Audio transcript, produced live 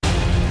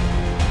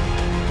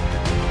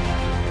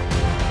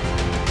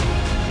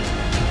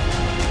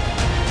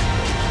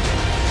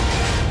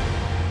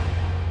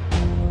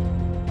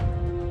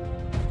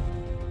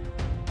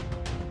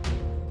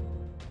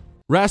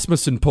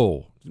Rasmussen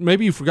poll.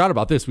 Maybe you forgot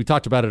about this. We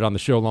talked about it on the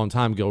show a long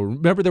time ago.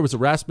 Remember there was a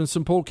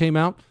Rasmussen poll came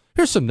out?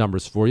 Here's some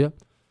numbers for you.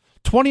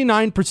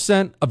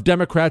 29% of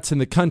Democrats in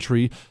the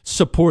country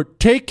support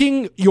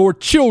taking your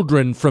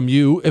children from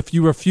you if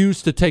you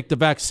refuse to take the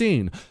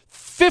vaccine.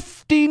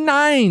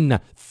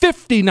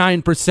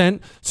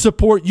 59%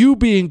 support you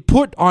being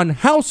put on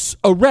house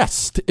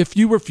arrest if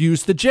you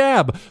refuse the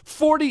jab.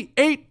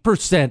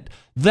 48%.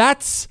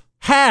 That's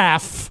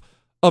half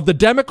of the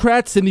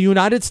Democrats in the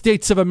United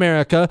States of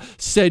America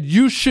said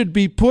you should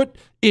be put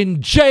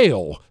in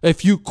jail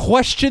if you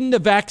question the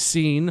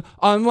vaccine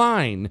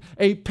online.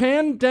 A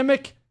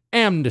pandemic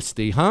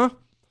amnesty, huh?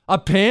 A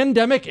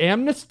pandemic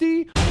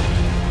amnesty?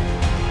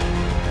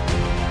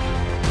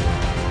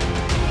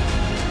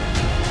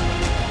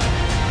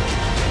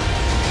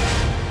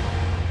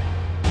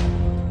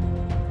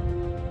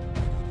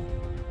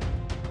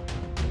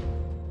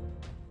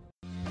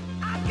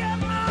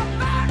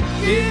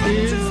 It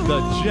is the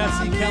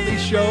Jesse Kelly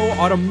Show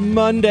on a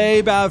Monday,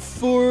 about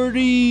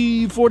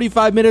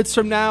 45 minutes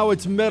from now.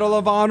 It's Medal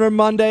of Honor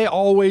Monday,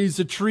 always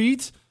a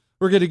treat.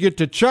 We're going to get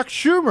to Chuck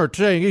Schumer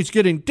saying he's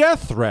getting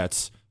death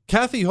threats.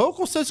 Kathy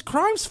Hochul says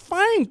crime's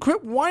fine,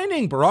 quit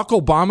whining. Barack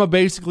Obama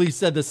basically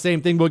said the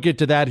same thing. We'll get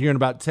to that here in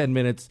about 10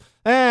 minutes,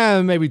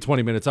 maybe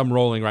 20 minutes. I'm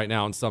rolling right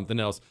now on something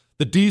else.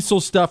 The diesel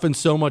stuff and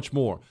so much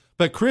more.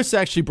 But Chris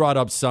actually brought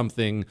up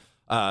something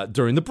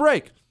during the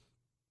break.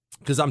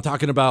 Because I'm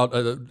talking about,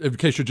 in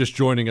case you're just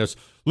joining us,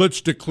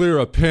 let's declare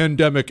a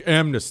pandemic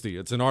amnesty.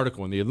 It's an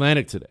article in The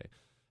Atlantic today.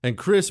 And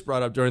Chris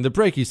brought up during the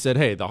break, he said,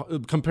 hey,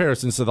 the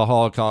comparisons to the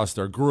Holocaust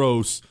are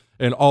gross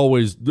and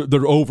always,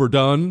 they're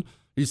overdone.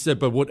 He said,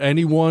 but would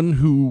anyone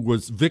who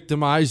was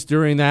victimized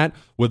during that,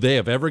 would they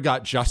have ever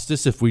got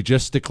justice if we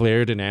just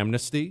declared an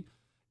amnesty?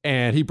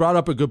 And he brought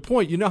up a good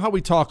point. You know how we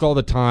talk all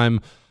the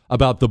time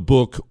about the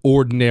book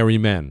Ordinary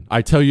Men.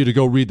 I tell you to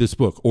go read this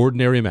book,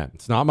 Ordinary Men.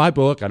 It's not my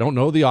book. I don't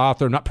know the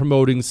author. I'm not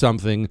promoting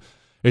something.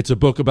 It's a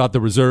book about the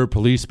Reserve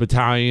Police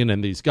Battalion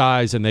and these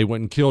guys, and they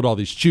went and killed all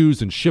these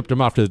Jews and shipped them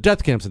off to the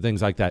death camps and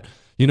things like that.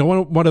 You know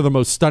one of the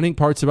most stunning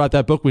parts about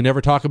that book we never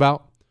talk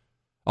about?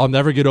 I'll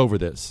never get over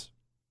this.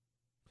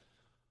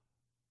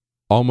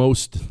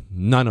 Almost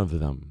none of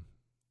them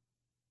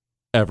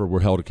ever were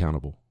held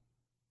accountable.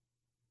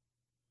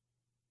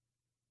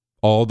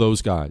 All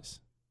those guys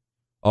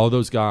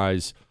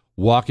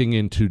walking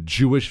into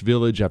Jewish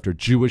village after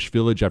Jewish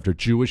village after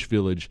Jewish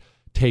village,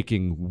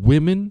 taking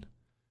women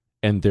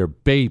and their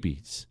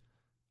babies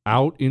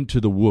out into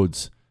the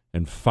woods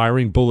and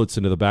firing bullets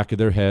into the back of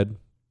their head.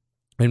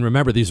 And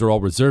remember, these are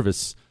all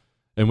reservists.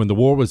 And when the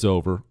war was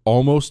over,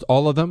 almost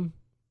all of them,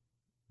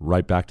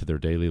 right back to their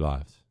daily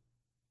lives.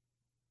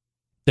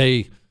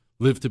 They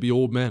lived to be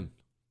old men,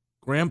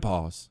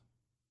 grandpas,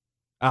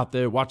 out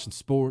there watching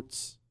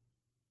sports,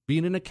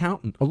 being an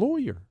accountant, a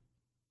lawyer,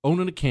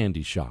 owning a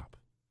candy shop.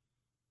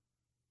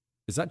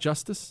 Is that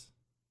justice?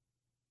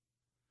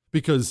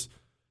 Because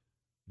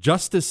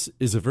justice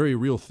is a very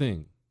real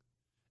thing.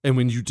 And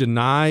when you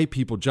deny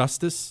people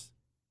justice,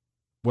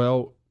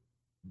 well,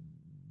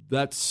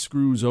 that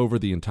screws over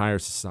the entire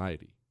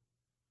society.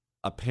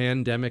 A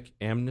pandemic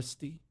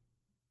amnesty?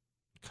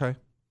 Okay.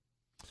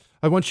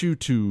 I want you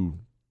to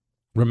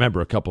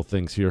remember a couple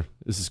things here.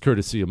 This is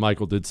courtesy of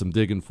Michael, did some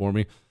digging for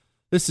me.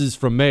 This is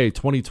from May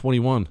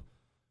 2021.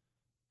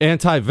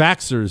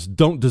 Anti-vaxxers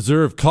don't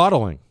deserve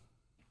coddling.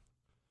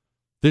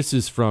 This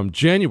is from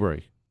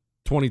January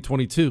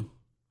 2022.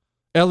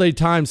 LA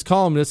Times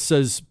columnist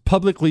says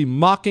publicly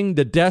mocking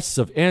the deaths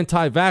of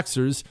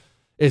anti-vaxxers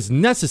is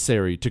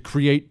necessary to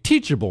create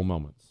teachable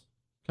moments.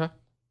 Okay.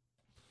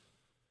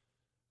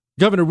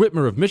 Governor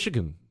Whitmer of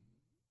Michigan,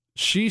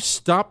 she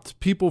stopped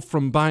people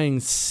from buying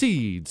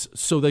seeds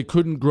so they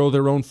couldn't grow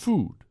their own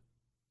food.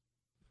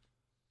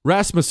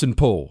 Rasmussen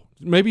poll.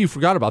 Maybe you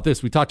forgot about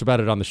this. We talked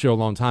about it on the show a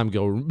long time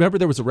ago. Remember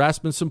there was a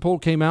Rasmussen poll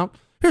came out?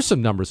 Here's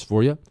some numbers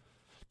for you.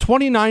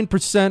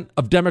 29%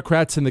 of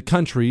Democrats in the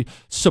country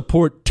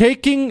support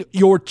taking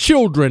your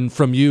children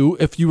from you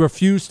if you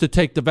refuse to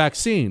take the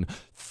vaccine.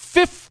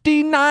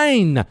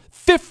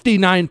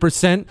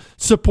 59%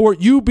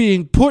 support you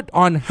being put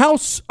on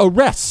house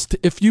arrest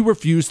if you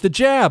refuse the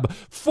jab.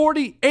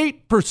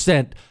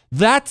 48%.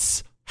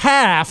 That's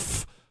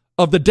half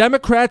of the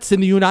Democrats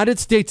in the United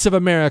States of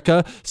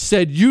America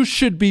said you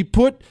should be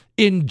put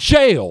in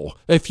jail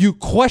if you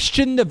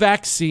question the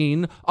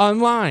vaccine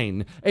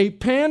online. A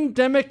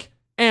pandemic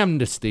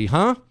amnesty,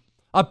 huh?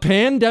 A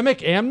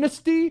pandemic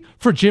amnesty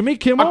for Jimmy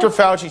Kimmel? Dr.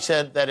 Fauci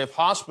said that if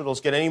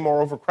hospitals get any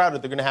more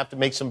overcrowded, they're going to have to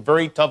make some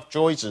very tough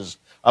choices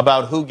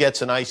about who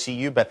gets an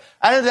ICU bed.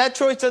 That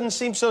choice doesn't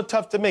seem so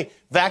tough to me.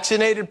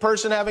 Vaccinated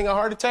person having a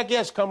heart attack?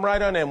 Yes, come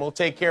right on in. We'll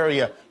take care of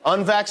you.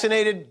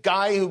 Unvaccinated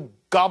guy who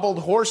gobbled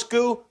horse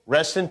goo?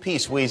 Rest in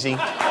peace, Wheezy.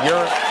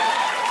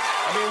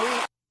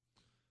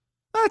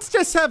 Let's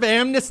just have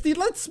amnesty.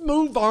 Let's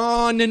move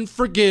on and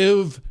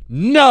forgive.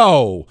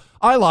 No.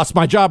 I lost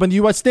my job in the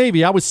U.S.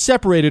 Navy. I was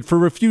separated for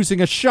refusing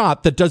a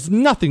shot that does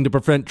nothing to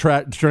prevent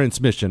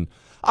transmission.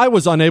 I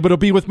was unable to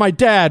be with my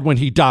dad when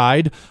he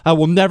died. I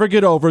will never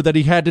get over that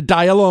he had to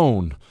die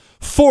alone.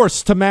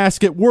 forced to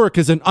mask at work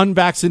as an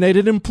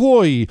unvaccinated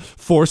employee,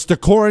 forced to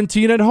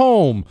quarantine at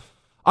home.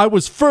 I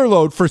was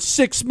furloughed for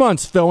 6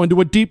 months, fell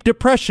into a deep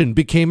depression,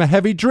 became a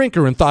heavy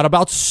drinker, and thought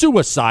about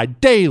suicide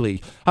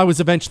daily. I was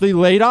eventually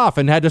laid off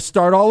and had to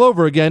start all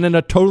over again in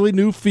a totally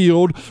new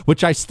field,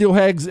 which I still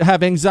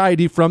have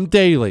anxiety from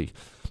daily.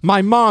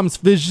 My mom's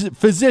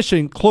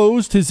physician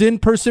closed his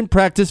in-person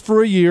practice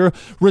for a year,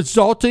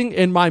 resulting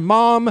in my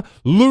mom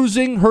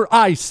losing her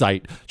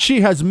eyesight.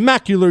 She has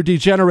macular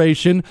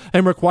degeneration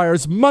and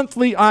requires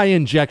monthly eye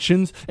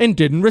injections and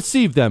didn't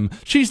receive them.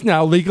 She's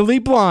now legally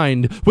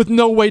blind with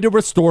no way to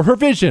restore her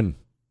vision.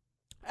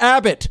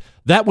 Abbott,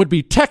 that would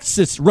be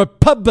Texas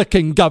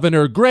Republican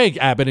Governor Greg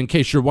Abbott, in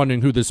case you're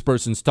wondering who this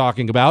person's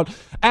talking about.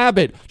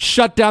 Abbott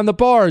shut down the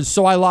bars,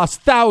 so I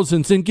lost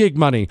thousands in gig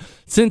money.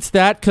 Since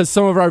that, because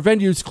some of our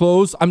venues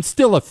closed, I'm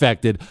still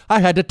affected. I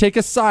had to take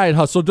a side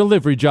hustle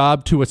delivery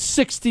job to a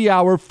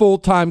 60-hour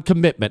full-time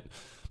commitment.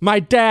 My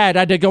dad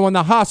had to go in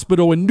the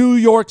hospital in New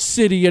York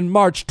City in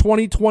March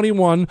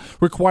 2021,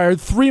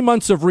 required 3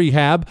 months of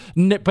rehab,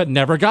 but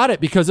never got it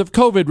because of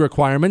COVID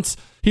requirements.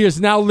 He is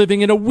now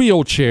living in a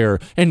wheelchair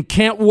and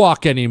can't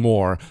walk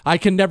anymore. I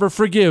can never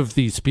forgive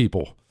these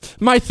people.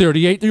 My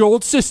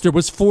 38-year-old sister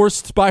was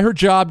forced by her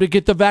job to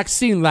get the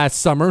vaccine last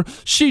summer.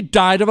 She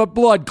died of a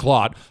blood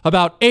clot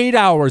about 8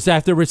 hours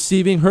after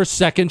receiving her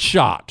second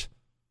shot.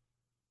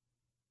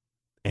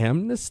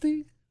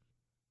 Amnesty?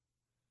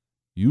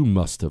 You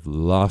must have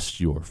lost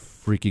your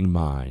freaking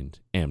mind,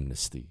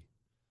 Amnesty.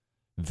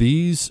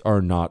 These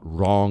are not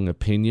wrong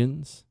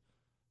opinions.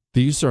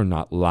 These are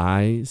not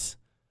lies.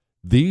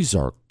 These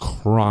are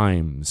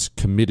crimes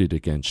committed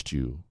against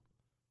you.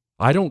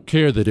 I don't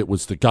care that it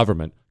was the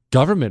government.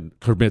 Government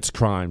commits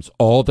crimes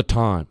all the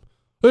time.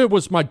 It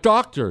was my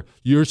doctor.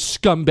 Your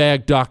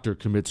scumbag doctor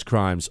commits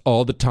crimes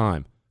all the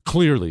time.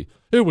 Clearly,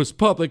 it was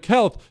public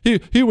health.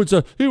 He was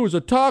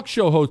a talk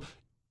show host.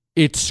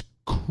 It's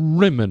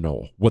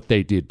criminal what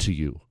they did to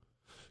you.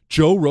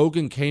 Joe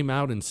Rogan came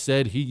out and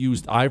said he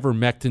used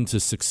ivermectin to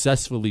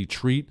successfully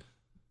treat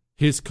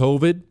his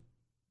COVID.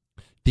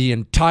 The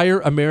entire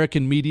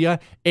American media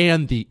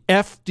and the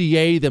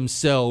FDA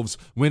themselves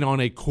went on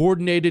a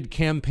coordinated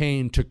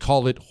campaign to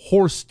call it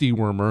horse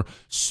dewormer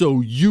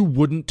so you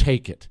wouldn't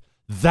take it.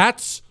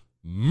 That's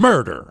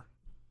murder.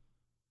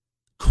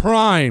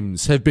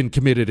 Crimes have been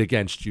committed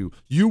against you.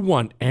 You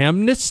want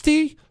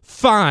amnesty?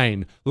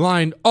 Fine.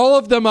 Line all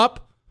of them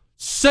up.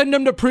 Send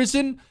them to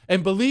prison,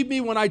 and believe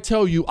me when I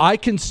tell you, I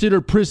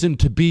consider prison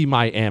to be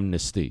my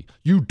amnesty.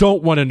 You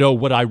don't want to know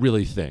what I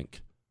really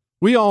think.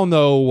 We all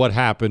know what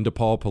happened to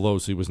Paul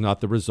Pelosi was not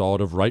the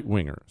result of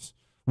right-wingers.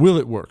 Will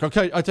it work?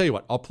 Okay, I'll tell you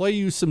what. I'll play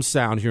you some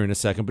sound here in a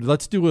second, but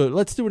let's do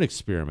an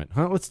experiment,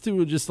 huh? Let's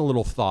do just a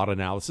little thought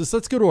analysis.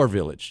 Let's go to our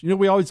village. You know,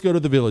 we always go to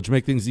the village,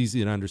 make things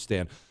easy to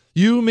understand.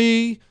 You,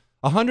 me,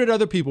 100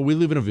 other people, we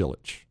live in a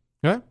village,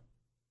 okay?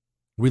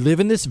 We live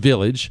in this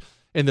village.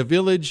 In the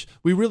village,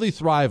 we really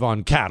thrive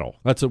on cattle.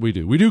 That's what we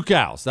do. We do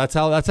cows. That's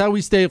how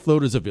we stay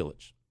afloat as a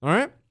village. All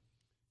right?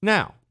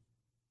 Now,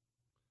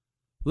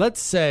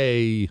 let's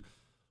say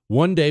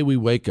one day we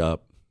wake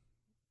up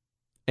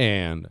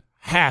and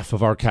half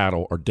of our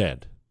cattle are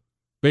dead.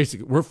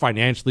 Basically, we're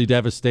financially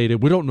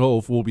devastated. We don't know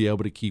if we'll be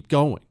able to keep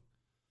going.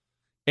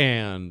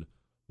 And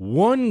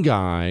one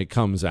guy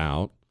comes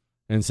out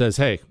and says,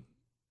 hey,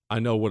 I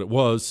know what it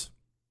was.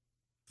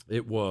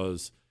 It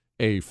was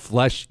a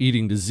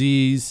flesh-eating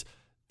disease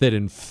that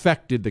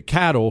infected the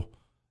cattle,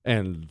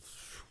 and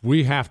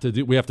we have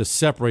to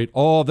separate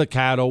all the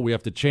cattle. We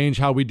have to change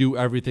how we do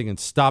everything and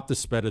stop the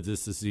spread of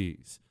this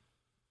disease.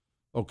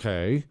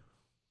 Okay.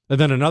 And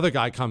then another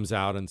guy comes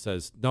out and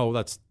says, no,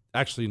 that's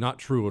actually not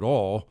true at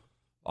all.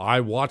 I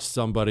watched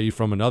somebody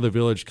from another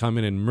village come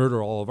in and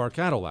murder all of our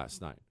cattle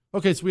last night.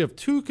 Okay, so we have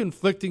two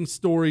conflicting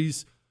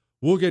stories.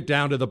 We'll get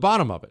down to the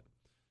bottom of it.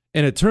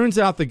 And it turns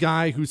out the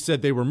guy who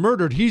said they were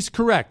murdered, he's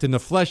correct, and the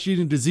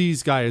flesh-eating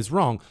disease guy is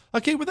wrong.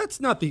 Okay, well, that's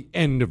not the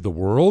end of the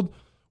world.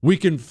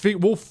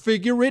 We'll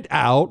figure it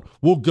out.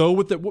 We'll go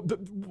with it.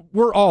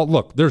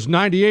 Look, there's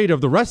 98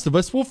 of the rest of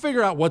us. We'll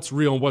figure out what's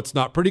real and what's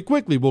not pretty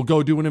quickly. We'll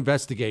go do an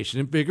investigation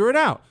and figure it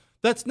out.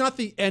 That's not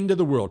the end of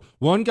the world.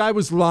 One guy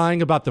was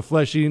lying about the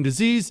flesh-eating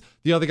disease.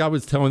 The other guy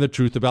was telling the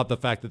truth about the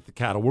fact that the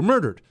cattle were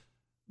murdered.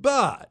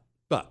 But,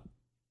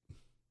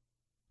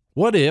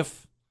 what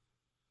if,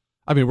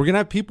 we're going to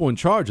have people in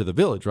charge of the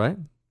village, right?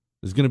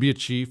 There's going to be a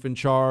chief in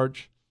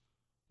charge.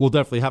 We'll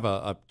definitely have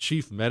a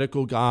chief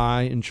medical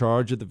guy in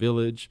charge of the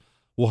village.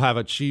 We'll have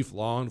a chief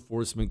law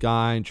enforcement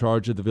guy in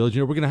charge of the village.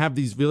 We're going to have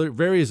these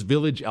various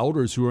village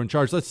elders who are in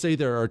charge. Let's say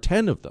there are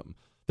 10 of them.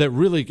 That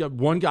really,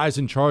 one guy's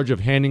in charge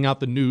of handing out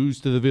the news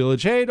to the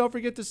village. Hey, don't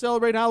forget to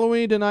celebrate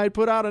Halloween tonight.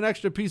 Put out an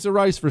extra piece of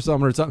rice for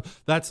someone or something.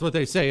 That's what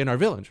they say in our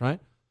village, right?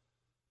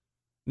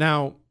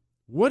 Now,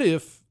 what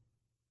if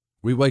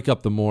we wake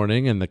up the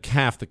morning and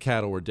half the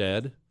cattle are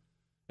dead,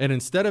 and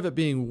instead of it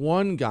being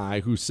one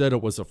guy who said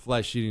it was a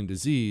flesh-eating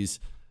disease,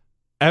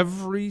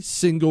 every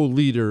single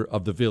leader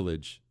of the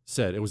village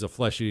said it was a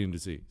flesh-eating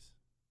disease?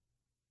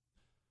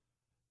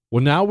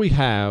 Well, now we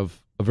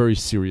have a very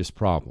serious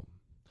problem.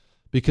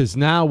 Because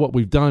now what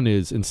we've done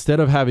is, instead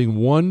of having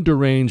one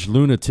deranged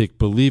lunatic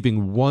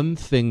believing one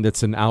thing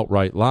that's an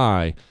outright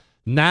lie,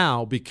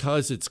 now,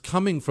 because it's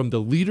coming from the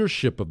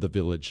leadership of the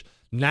village,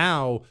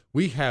 now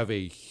we have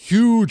a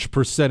huge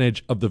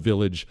percentage of the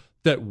village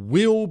that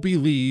will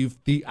believe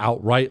the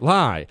outright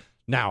lie.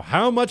 Now,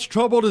 how much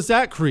trouble does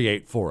that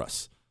create for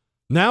us?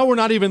 Now we're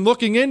not even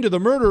looking into the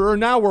murderer.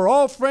 Now we're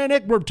all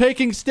frantic. We're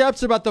taking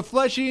steps about the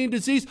flesh-eating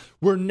disease.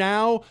 We're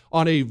now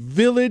on a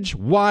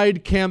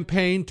village-wide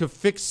campaign to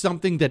fix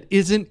something that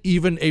isn't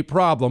even a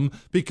problem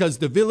because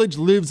the village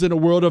lives in a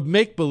world of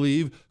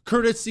make-believe,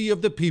 courtesy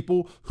of the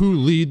people who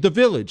lead the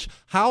village.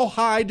 How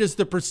high does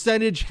the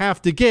percentage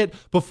have to get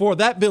before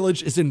that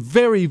village is in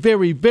very,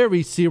 very,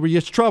 very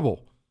serious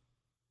trouble?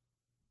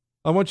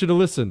 I want you to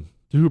listen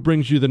to who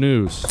brings you the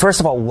news. First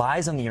of all,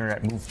 lies on the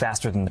internet move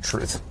faster than the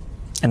truth.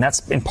 And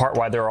that's in part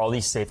why there are all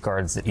these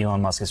safeguards that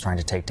Elon Musk is trying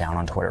to take down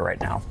on Twitter right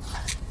now.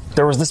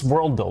 There was this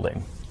world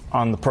building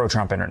on the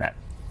pro-Trump internet.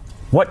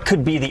 What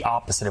could be the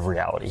opposite of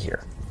reality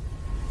here?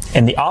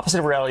 And the opposite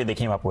of reality they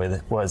came up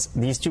with was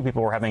these two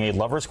people were having a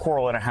lover's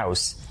quarrel in a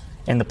house,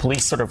 and the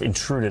police sort of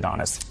intruded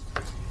on us.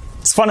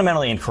 It's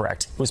fundamentally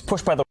incorrect. It was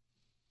pushed by the...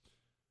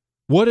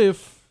 What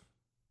if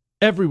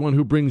everyone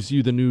who brings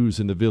you the news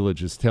in the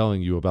village is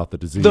telling you about the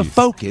disease? The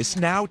focus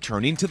now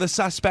turning to the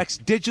suspect's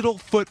digital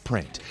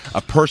footprint,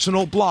 a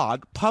personal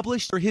blog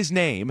published under his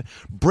name,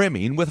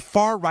 brimming with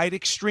far-right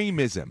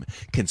extremism,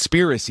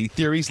 conspiracy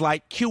theories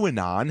like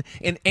QAnon,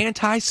 and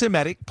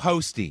anti-Semitic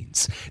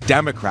postings.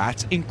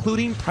 Democrats,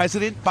 including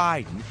President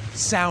Biden,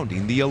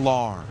 sounding the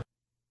alarm.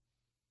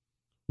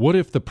 What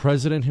if the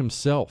president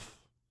himself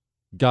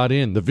got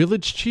in, the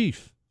village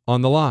chief,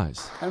 on the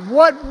lies? And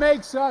what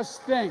makes us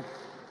think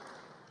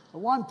the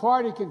one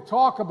party can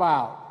talk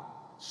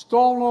about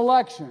stolen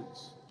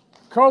elections,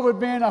 COVID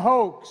being a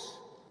hoax,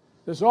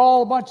 there's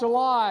all a bunch of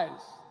lies,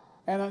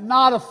 and it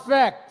not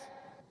affect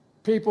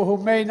people who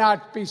may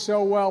not be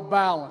so well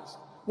balanced?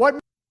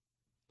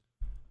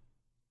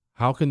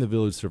 How can the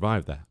village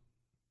survive that?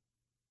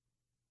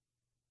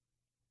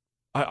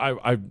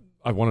 I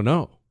want to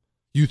know.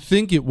 You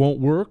think it won't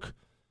work?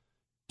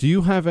 Do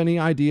you have any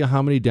idea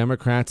how many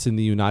Democrats in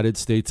the United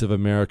States of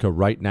America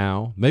right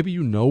now? Maybe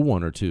you know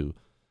one or two.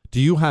 Do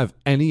you have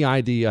any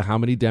idea how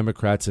many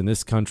Democrats in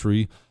this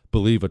country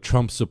believe a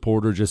Trump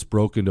supporter just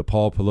broke into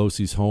Paul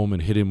Pelosi's home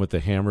and hit him with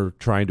a hammer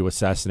trying to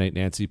assassinate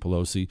Nancy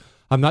Pelosi?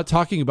 I'm not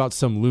talking about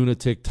some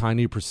lunatic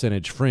tiny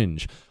percentage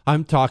fringe.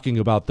 I'm talking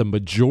about the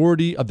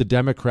majority of the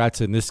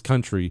Democrats in this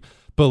country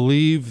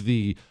believe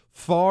the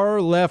far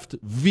left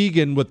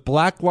vegan with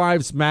Black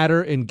Lives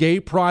Matter and gay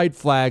pride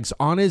flags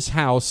on his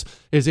house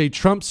is a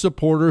Trump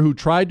supporter who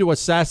tried to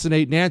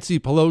assassinate Nancy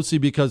Pelosi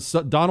because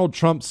Donald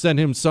Trump sent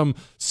him some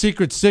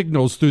secret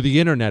signals through the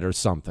internet or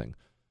something.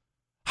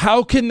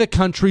 How can the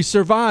country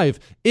survive?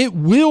 It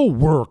will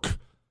work.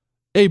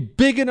 A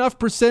big enough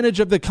percentage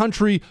of the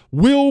country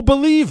will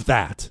believe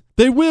that.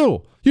 They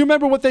will. You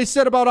remember what they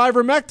said about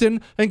ivermectin?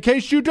 In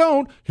case you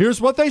don't, here's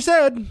what they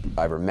said.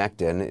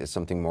 Ivermectin is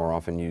something more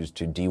often used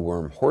to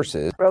deworm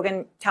horses.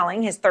 Rogan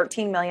telling his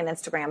 13 million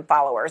Instagram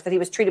followers that he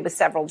was treated with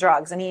several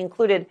drugs, and he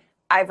included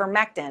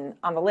ivermectin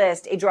on the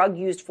list, a drug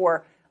used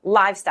for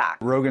livestock.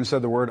 Rogan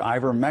said the word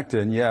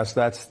ivermectin. Yes,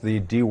 that's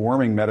the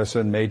deworming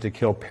medicine made to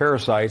kill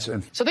parasites.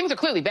 So things are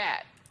clearly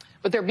bad,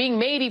 but they're being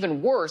made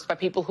even worse by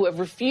people who have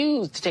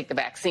refused to take the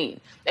vaccine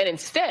and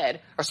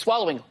instead are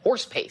swallowing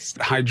horse paste.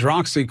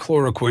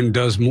 Hydroxychloroquine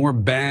does more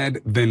bad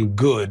than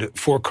good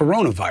for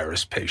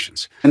coronavirus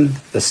patients.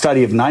 The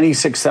study of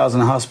 96,000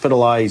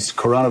 hospitalized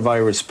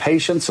coronavirus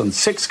patients on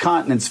 6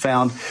 continents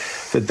found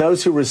that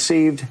those who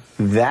received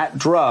that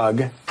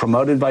drug,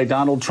 promoted by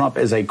Donald Trump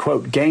as a,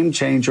 quote, game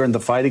changer in the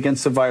fight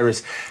against the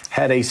virus,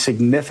 had a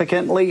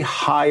significantly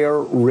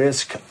higher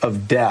risk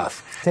of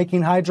death.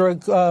 Taking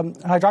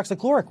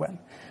hydroxychloroquine,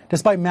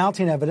 despite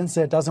mounting evidence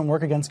that it doesn't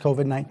work against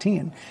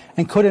COVID-19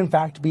 and could, in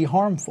fact, be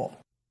harmful.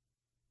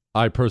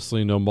 I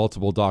personally know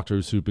multiple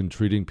doctors who've been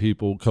treating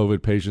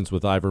COVID patients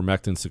with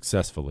ivermectin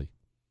successfully.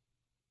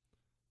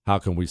 How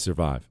can we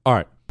survive? All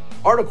right.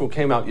 Article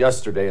came out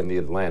yesterday in The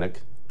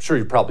Atlantic. I'm sure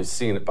you've probably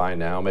seen it by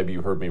now. Maybe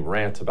you heard me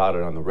rant about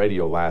it on the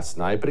radio last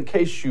night. But in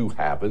case you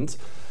haven't,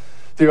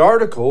 the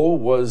article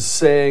was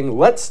saying,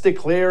 let's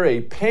declare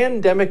a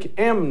pandemic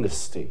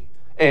amnesty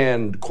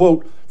and,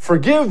 quote,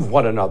 forgive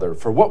one another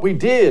for what we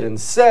did and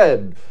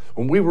said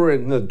when we were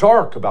in the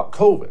dark about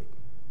COVID.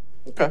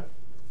 Okay.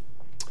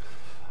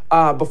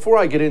 Before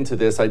I get into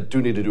this, I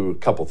do need to do a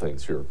couple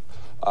things here.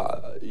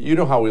 You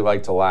know how we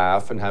like to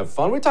laugh and have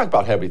fun. We talk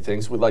about heavy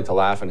things. We like to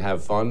laugh and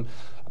have fun.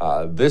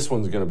 This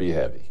one's going to be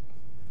heavy.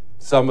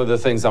 Some of the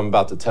things I'm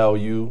about to tell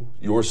you,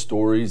 your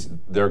stories,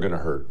 they're going to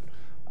hurt.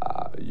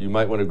 You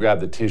might want to grab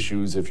the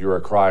tissues if you're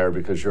a crier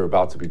because you're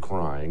about to be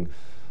crying.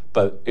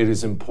 But it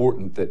is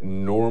important that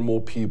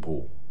normal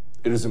people,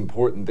 it is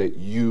important that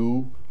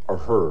you are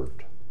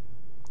heard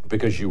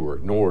because you were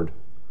ignored,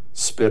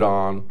 spit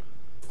on,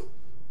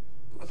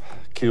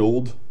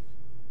 killed,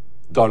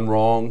 done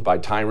wrong by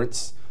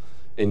tyrants,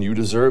 and you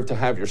deserve to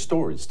have your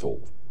stories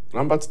told. And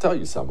I'm about to tell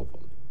you some of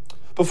them.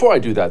 Before I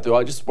do that, though,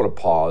 I just want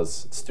to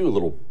pause. Let's do a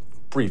little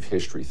brief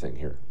history thing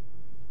here.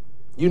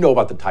 You know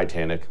about the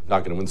Titanic.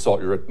 Not going to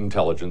insult your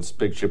intelligence.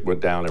 Big ship went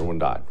down, everyone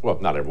died. Well,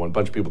 not everyone, a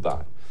bunch of people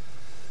died.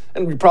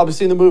 And you've probably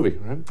seen the movie,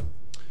 right?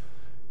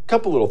 A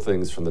couple little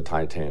things from the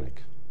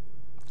Titanic.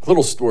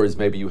 Little stories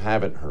maybe you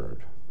haven't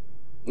heard.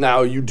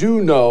 Now, you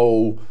do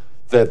know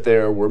that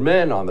there were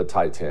men on the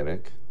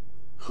Titanic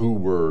who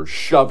were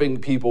shoving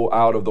people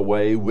out of the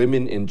way,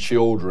 women and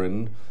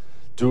children,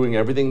 doing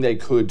everything they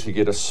could to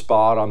get a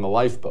spot on the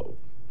lifeboat.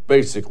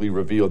 Basically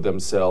revealed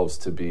themselves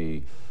to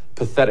be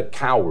pathetic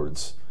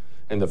cowards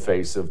in the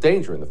face of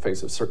danger, in the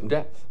face of certain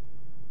death.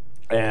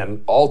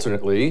 And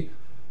alternately,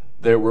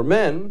 there were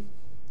men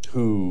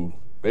who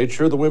made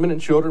sure the women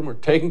and children were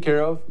taken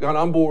care of, got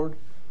on board,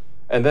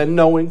 and then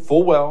knowing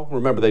full well,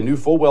 remember, they knew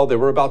full well they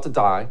were about to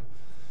die.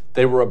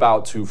 They were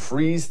about to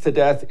freeze to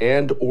death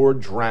and or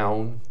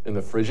drown in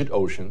the frigid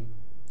ocean.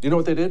 You know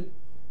what they did?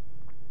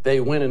 They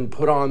went and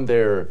put on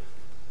their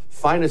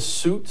finest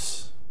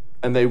suits,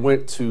 and they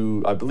went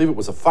to, I believe it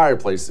was a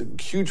fireplace, a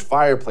huge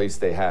fireplace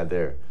they had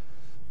there,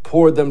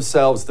 poured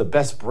themselves the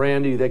best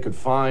brandy they could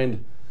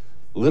find,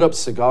 lit up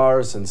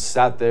cigars, and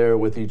sat there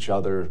with each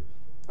other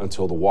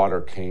until the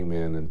water came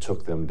in and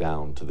took them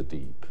down to the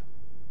deep.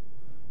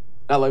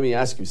 Now let me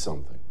ask you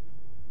something.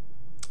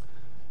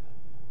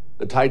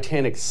 The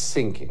Titanic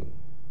sinking,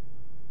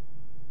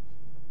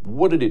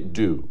 what did it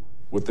do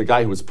with the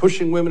guy who was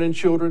pushing women and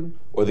children,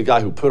 or the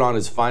guy who put on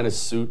his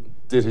finest suit,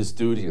 did his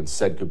duty, and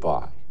said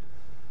goodbye?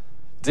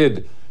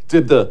 Did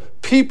the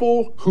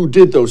people who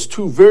did those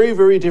two very,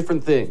 very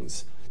different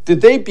things,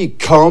 did they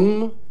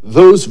become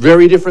those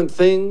very different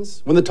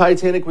things when the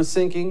Titanic was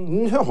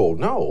sinking?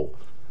 No.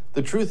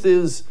 The truth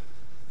is,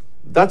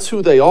 that's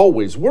who they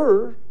always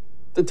were.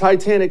 The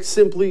Titanic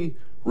simply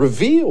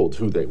revealed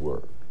who they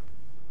were.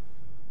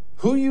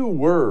 Who you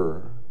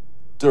were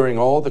during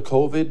all the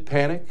COVID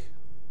panic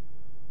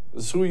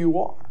is who you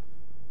are.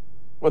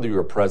 Whether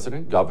you're a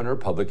president, governor,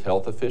 public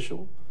health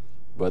official,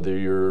 whether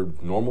you're a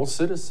normal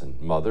citizen,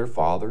 mother,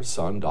 father,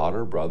 son,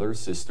 daughter, brother,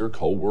 sister,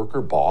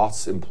 co-worker,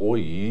 boss,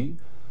 employee,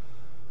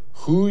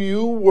 who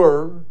you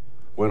were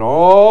when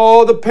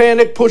all the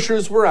panic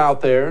pushers were out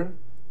there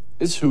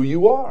is who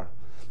you are.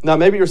 Now,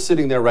 maybe you're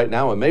sitting there right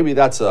now, and maybe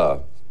that's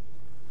a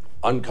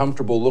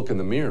uncomfortable look in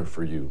the mirror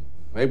for you.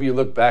 Maybe you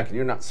look back and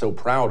you're not so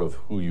proud of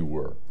who you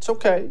were. It's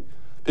okay.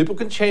 People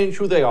can change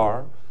who they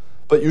are,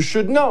 but you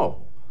should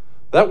know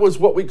that was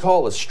what we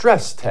call a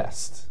stress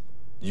test.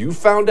 You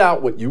found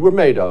out what you were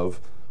made of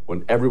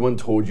when everyone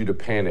told you to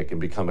panic and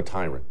become a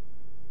tyrant.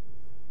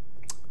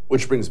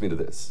 Which brings me to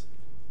this.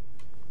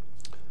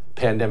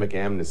 Pandemic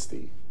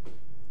amnesty.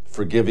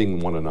 Forgiving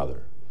one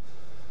another.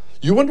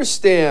 You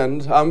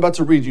understand, I'm about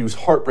to read you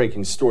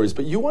heartbreaking stories,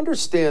 but you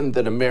understand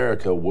that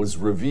America was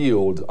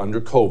revealed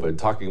under COVID,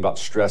 talking about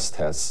stress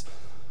tests,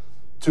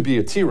 to be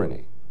a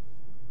tyranny.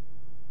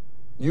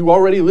 You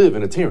already live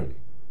in a tyranny.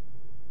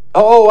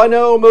 Oh, I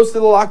know most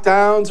of the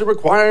lockdowns and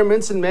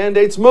requirements and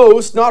mandates,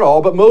 most, not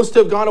all, but most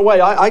have gone away.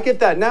 I get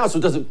that now, so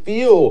it doesn't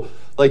feel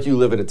like you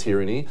live in a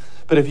tyranny.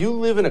 But if you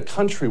live in a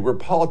country where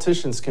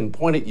politicians can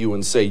point at you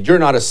and say, you're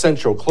not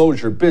essential,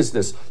 close your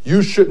business,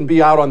 you shouldn't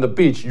be out on the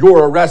beach,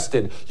 you're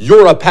arrested,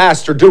 you're a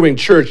pastor doing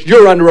church,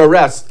 you're under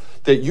arrest,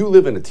 that you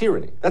live in a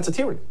tyranny. That's a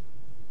tyranny.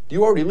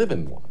 You already live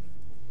in one.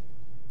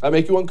 That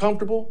make you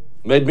uncomfortable?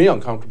 Made me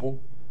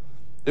uncomfortable.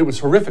 It was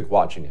horrific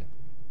watching it.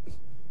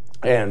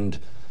 And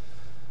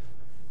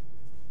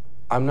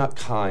I'm not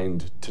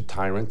kind to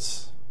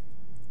tyrants.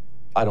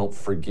 I don't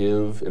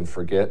forgive and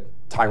forget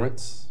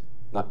tyrants,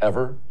 not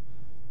ever.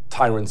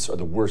 Tyrants are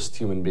the worst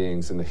human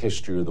beings in the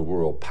history of the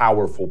world.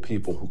 Powerful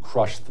people who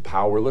crush the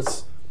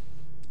powerless.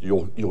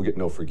 You'll get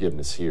no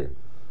forgiveness here.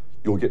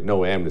 You'll get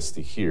no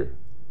amnesty here.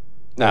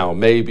 Now,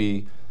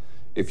 maybe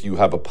if you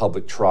have a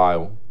public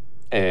trial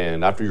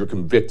and after you're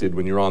convicted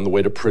when you're on the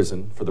way to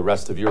prison for the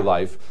rest of your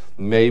life,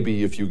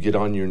 maybe if you get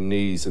on your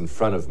knees in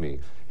front of me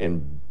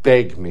and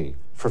beg me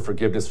for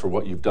forgiveness for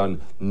what you've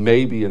done,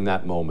 maybe in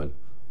that moment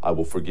I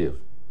will forgive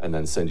and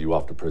then send you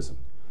off to prison.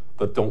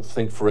 But don't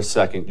think for a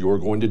second you're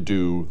going to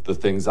do the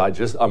things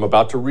I'm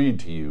about to read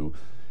to you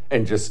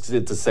and just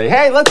to say,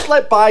 hey, let's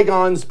let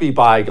bygones be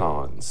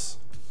bygones.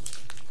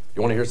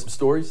 You want to hear some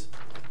stories?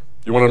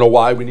 You want to know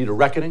why we need a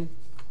reckoning?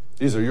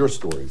 These are your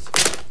stories.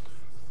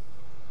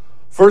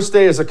 First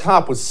day as a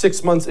cop was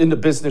 6 months into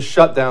business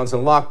shutdowns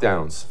and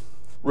lockdowns.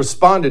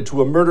 Responded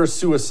to a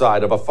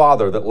murder-suicide of a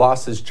father that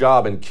lost his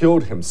job and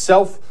killed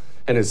himself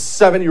and his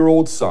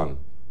 7-year-old son.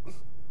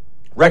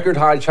 Record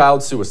high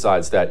child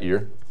suicides that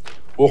year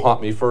will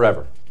haunt me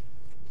forever.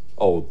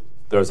 Oh,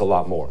 there's a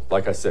lot more.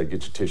 Like I said,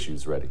 get your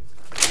tissues ready.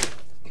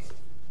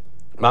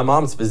 My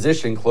mom's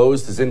physician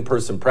closed his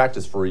in-person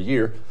practice for a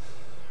year,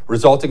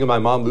 resulting in my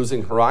mom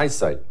losing her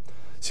eyesight.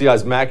 She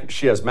has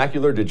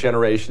macular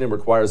degeneration and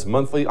requires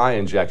monthly eye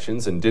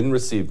injections and didn't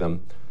receive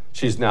them.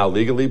 She's now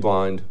legally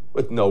blind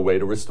with no way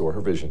to restore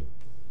her vision.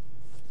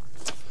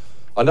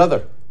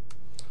 Another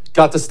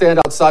got to stand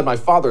outside my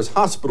father's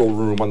hospital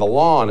room on the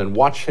lawn and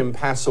watch him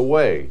pass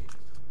away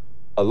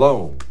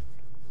alone.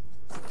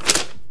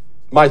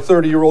 My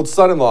 30-year-old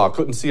son-in-law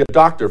couldn't see a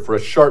doctor for a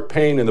sharp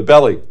pain in the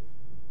belly.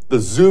 The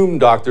Zoom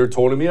doctor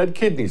told him he had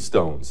kidney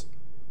stones.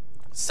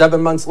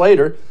 7 months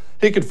later,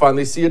 he could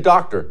finally see a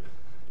doctor,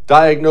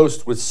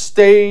 diagnosed with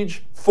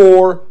stage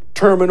 4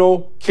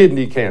 terminal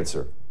kidney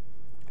cancer.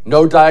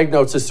 No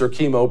diagnosis or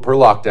chemo per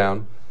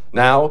lockdown.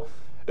 Now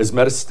is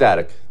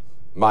metastatic.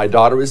 My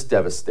daughter is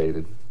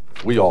devastated.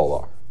 We all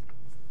are.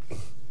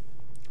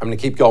 I'm going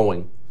to keep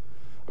going.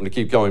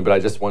 But I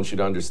just want you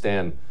to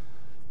understand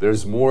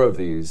there's more of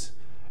these,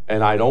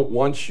 and I don't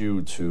want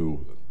you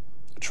to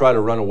try to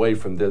run away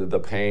from the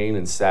pain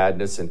and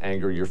sadness and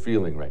anger you're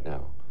feeling right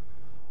now.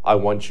 I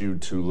want you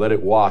to let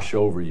it wash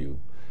over you,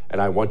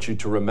 and I want you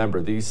to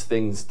remember these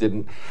things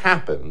didn't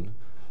happen.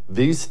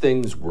 These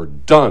things were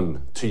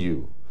done to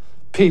you.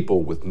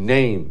 People with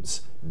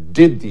names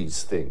did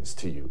these things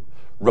to you.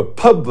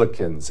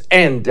 Republicans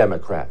and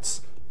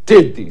Democrats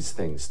did these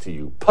things to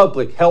you.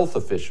 Public health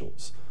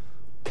officials.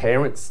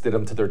 Parents did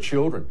them to their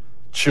children.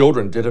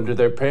 Children did them to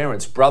their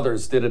parents.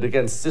 Brothers did it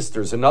against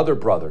sisters and other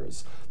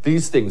brothers.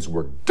 These things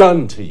were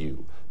done to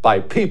you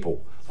by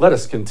people. Let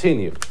us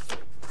continue.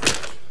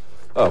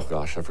 Oh,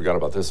 gosh, I forgot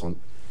about this one.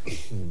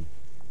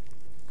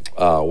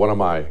 One of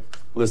my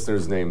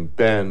listeners named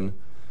Ben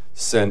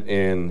sent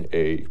in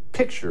a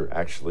picture,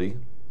 actually.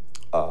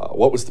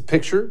 What was the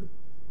picture?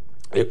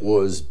 It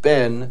was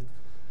Ben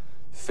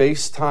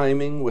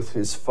FaceTiming with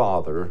his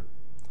father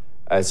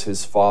as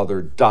his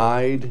father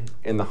died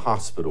in the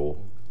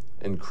hospital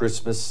in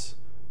Christmas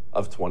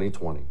of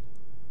 2020.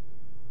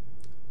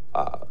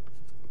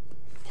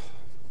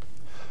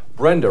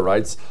 Brenda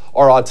writes,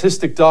 our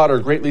autistic daughter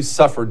greatly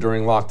suffered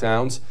during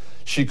lockdowns.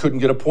 She couldn't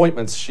get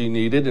appointments she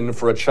needed, and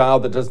for a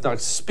child that does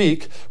not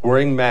speak,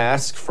 wearing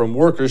masks from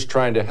workers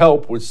trying to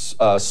help with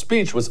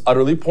speech was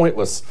utterly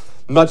pointless.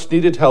 Much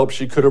needed help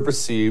she could have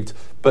received,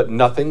 but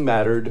nothing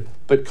mattered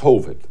but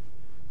COVID.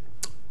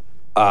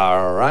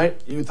 All right,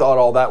 you thought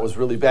all that was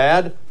really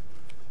bad?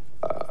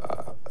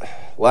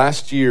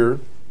 Last year,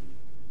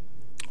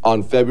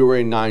 on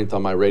February 9th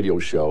on my radio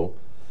show,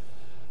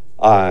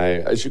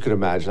 as you can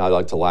imagine, I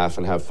like to laugh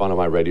and have fun on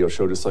my radio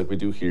show just like we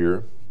do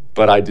here,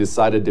 but I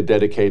decided to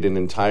dedicate an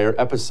entire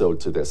episode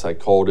to this. I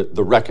called it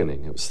The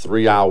Reckoning. It was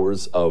 3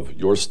 hours of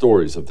your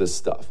stories of this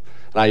stuff.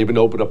 And I even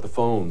opened up the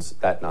phones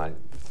that night.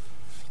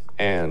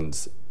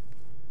 And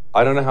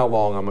I don't know how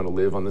long I'm going to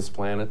live on this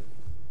planet.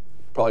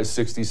 Probably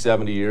 60,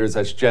 70 years.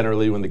 That's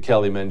generally when the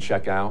Kelly men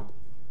check out.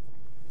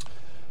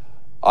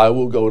 I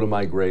will go to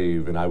my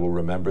grave and I will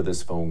remember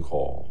this phone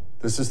call.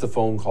 This is the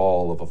phone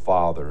call of a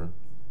father.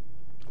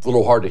 It's a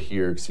little hard to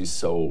hear because he's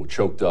so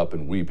choked up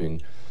and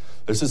weeping.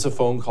 This is a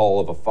phone call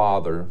of a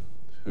father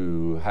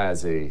who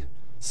has a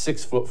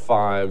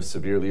 6'5",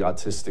 severely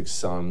autistic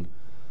son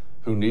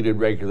who needed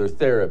regular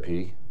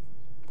therapy,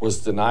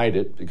 was denied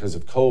it because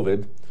of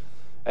COVID,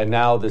 and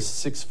now this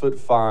 6'5"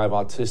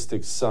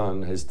 autistic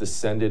son has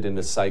descended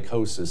into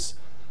psychosis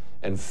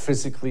and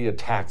physically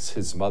attacks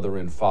his mother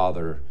and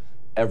father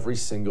every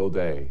single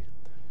day.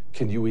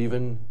 Can you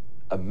even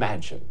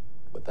imagine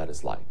what that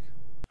is like?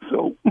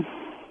 So,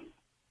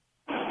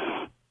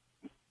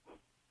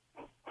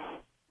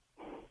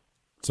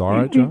 it's all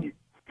right, John.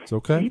 It's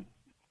okay.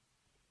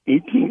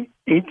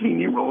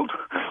 18-year-old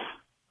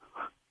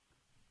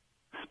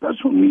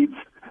special needs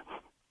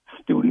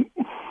student,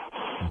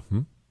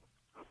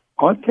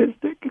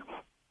 autistic.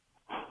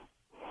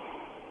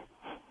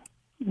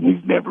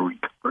 He's never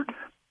recovered.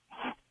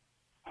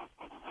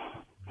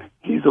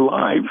 He's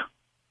alive.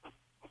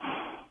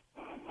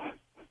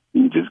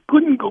 He just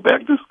couldn't go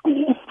back to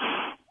school.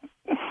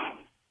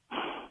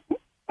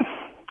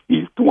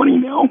 He's 20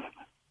 now.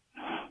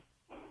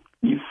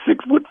 He's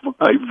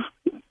 6'5".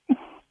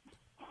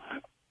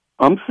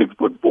 I'm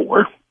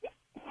 6'4".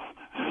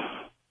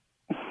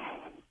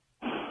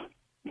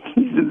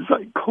 He's in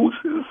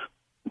psychosis.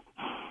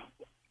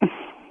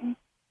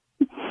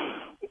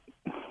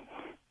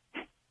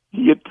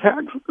 He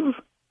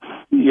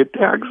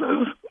attacks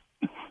us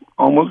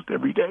almost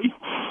every day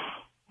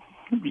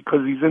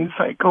because he's in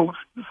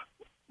psychosis.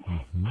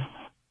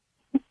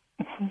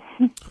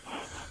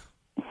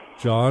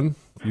 John,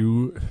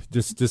 you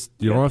just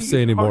you don't have to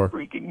say anymore.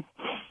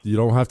 You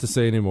don't have to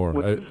say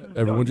anymore.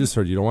 Everyone just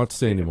heard you. Don't have to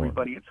say anymore.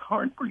 Everybody, it's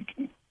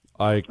heartbreaking.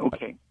 I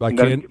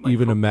can't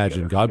even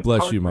imagine. God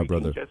bless you, my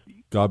brother.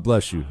 Jesse. God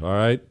bless you. All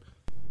right.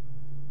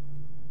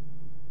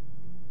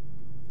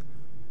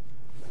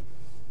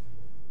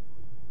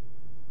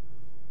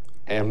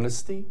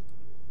 Amnesty?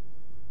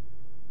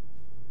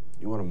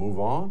 You want to move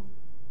on?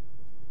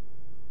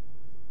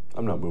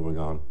 I'm not moving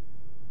on.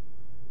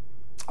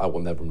 I will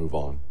never move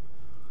on.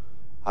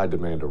 I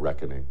demand a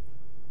reckoning.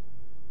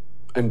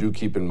 And do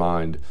keep in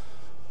mind,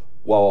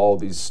 while all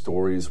these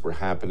stories were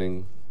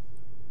happening,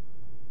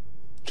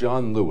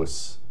 John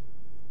Lewis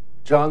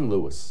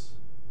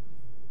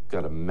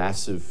got a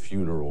massive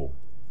funeral.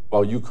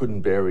 While you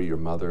couldn't bury your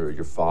mother or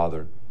your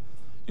father,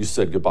 you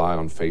said goodbye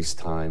on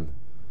FaceTime.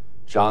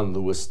 John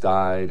Lewis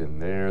died,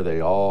 and there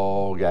they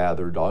all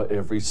gathered,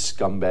 every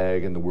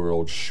scumbag in the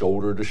world,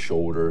 shoulder to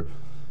shoulder,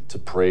 to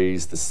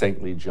praise the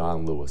saintly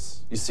John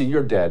Lewis. You see,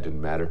 your dad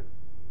didn't matter.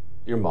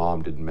 Your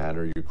mom didn't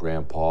matter. Your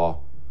grandpa,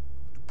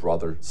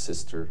 brother,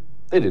 sister,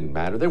 they didn't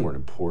matter. They weren't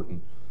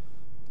important.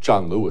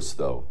 John Lewis,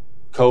 though,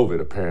 COVID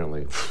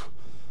apparently,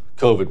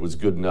 COVID was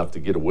good enough to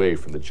get away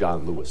from the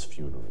John Lewis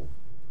funeral.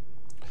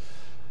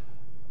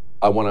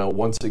 I want to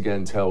once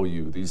again tell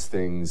you, these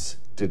things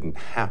didn't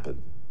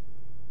happen.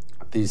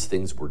 These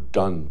things were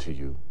done to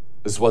you.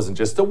 This wasn't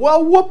just a,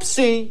 well,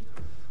 whoopsie.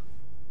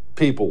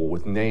 People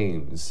with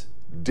names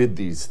did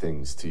these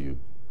things to you.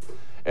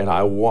 And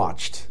I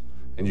watched,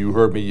 and you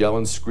heard me yell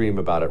and scream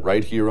about it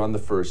right here on the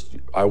first.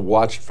 I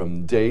watched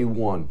from day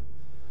one.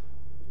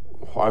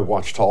 I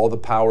watched all the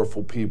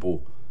powerful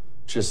people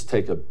just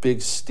take a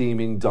big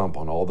steaming dump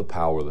on all the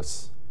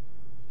powerless.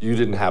 You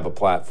didn't have a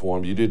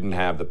platform. You didn't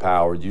have the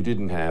power. You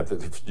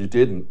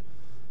didn't.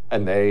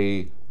 And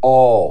they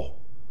all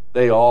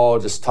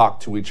just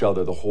talked to each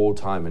other the whole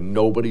time, and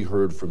nobody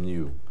heard from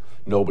you.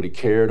 Nobody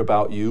cared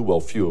about you.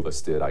 Well, few of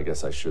us did, I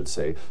guess I should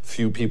say.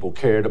 Few people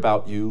cared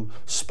about you,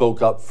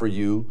 spoke up for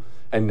you,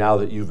 and now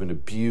that you've been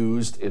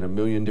abused in a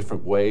million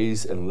different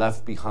ways and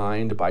left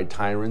behind by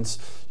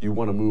tyrants, you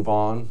want to move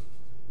on?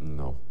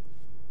 No,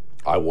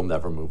 I will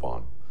never move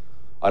on.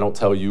 I don't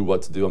tell you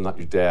what to do. I'm not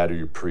your dad or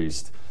your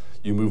priest.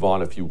 You move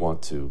on if you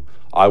want to.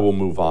 I will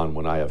move on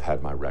when I have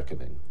had my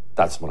reckoning.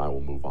 That's when I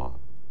will move on.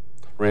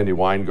 Randy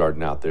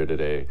Weingarten out there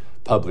today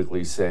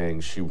publicly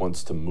saying she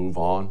wants to move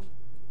on.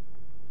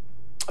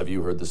 Have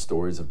you heard the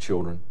stories of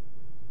children?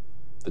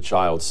 The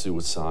child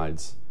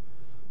suicides,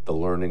 the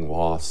learning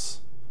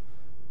loss,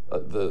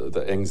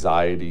 the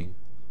anxiety,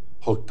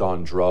 hooked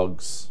on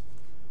drugs.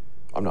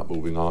 I'm not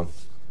moving on.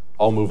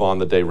 I'll move on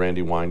the day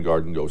Randy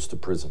Weingarten goes to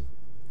prison.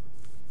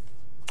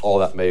 All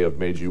that may have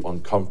made you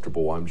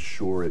uncomfortable. I'm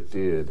sure it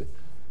did,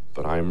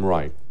 but I'm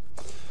right.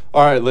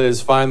 All right,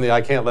 Liz, finally,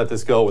 I can't let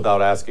this go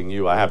without asking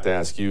you. I have to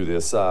ask you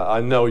this. I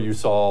know you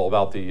saw all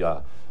about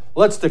the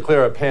Let's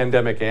Declare a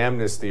Pandemic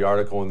Amnesty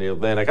article in The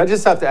Atlantic. I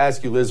just have to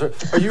ask you, Liz,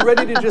 are you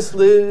ready to just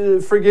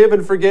forgive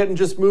and forget and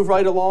just move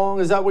right along?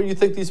 Is that what you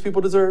think these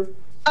people deserve?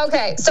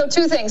 Okay, so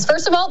two things.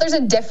 First of all, there's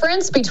a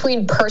difference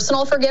between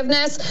personal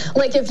forgiveness.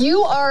 Like if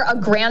you are a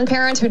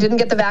grandparent who didn't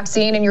get the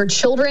vaccine and your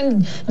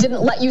children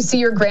didn't let you see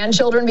your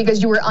grandchildren because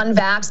you were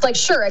unvaxxed, like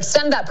sure,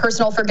 extend that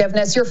personal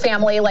forgiveness, your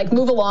family, like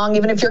move along,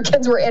 even if your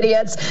kids were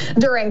idiots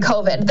during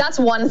COVID. That's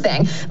one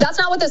thing. That's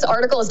not what this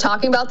article is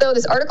talking about, though.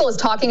 This article is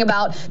talking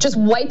about just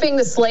wiping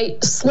the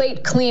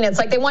slate clean. It's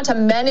like they want to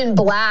Men in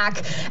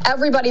Black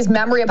everybody's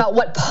memory about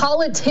what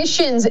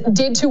politicians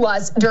did to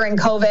us during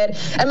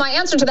COVID. And my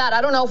answer to that, I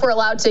don't know if we're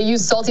allowed to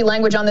use salty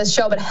language on this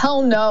show, but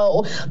hell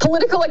no.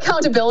 Political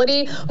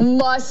accountability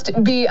must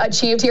be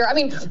achieved here. I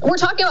mean, we're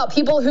talking about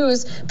people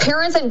whose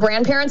parents and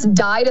grandparents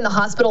died in the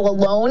hospital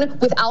alone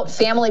without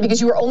family because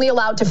you were only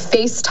allowed to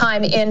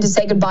FaceTime in to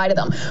say goodbye to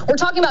them. We're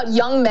talking about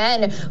young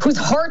men whose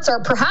hearts are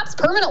perhaps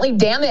permanently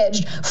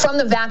damaged from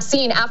the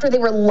vaccine after they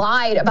were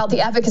lied about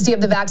the efficacy of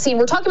the vaccine.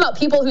 We're talking about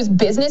people whose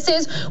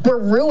businesses were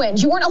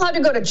ruined. You weren't allowed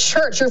to go to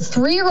church. Your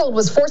 3-year-old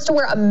was forced to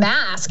wear a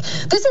mask.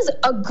 This is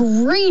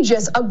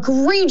egregious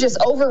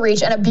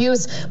overreach and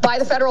abuse by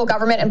the federal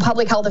government and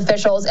public health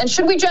officials. And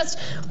should we just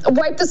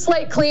wipe the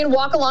slate clean,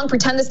 walk along,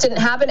 pretend this didn't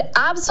happen?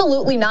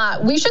 Absolutely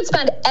not. We should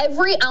spend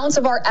every ounce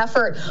of our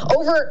effort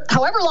over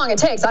however long it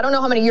takes, I don't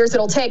know how many years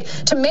it'll take,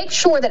 to make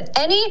sure that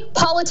any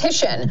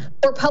politician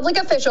or public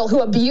official who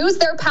abused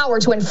their power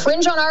to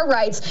infringe on our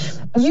rights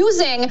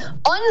using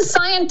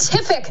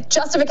unscientific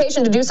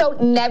justification to do so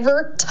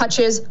never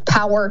touches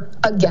power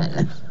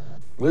again.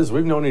 Liz,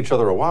 we've known each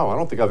other a while. I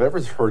don't think I've ever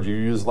heard you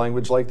use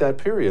language like that,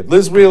 period.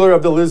 Liz Wheeler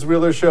of The Liz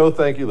Wheeler Show.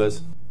 Thank you,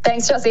 Liz.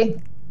 Thanks,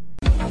 Jesse.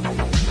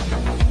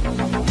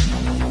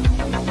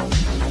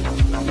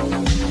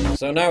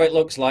 So now it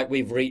looks like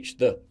we've reached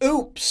the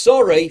oops,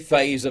 sorry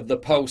phase of the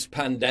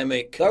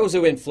post-pandemic. Those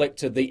who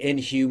inflicted the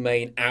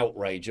inhumane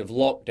outrage of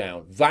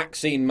lockdown,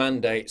 vaccine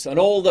mandates, and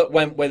all that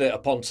went with it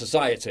upon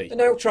society are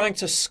now trying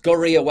to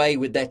scurry away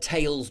with their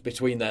tails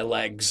between their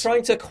legs,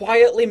 trying to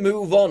quietly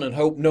move on and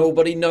hope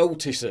nobody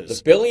notices.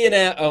 The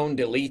billionaire-owned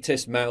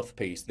elitist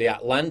mouthpiece, The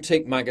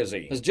Atlantic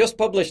magazine, has just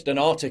published an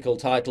article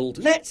titled,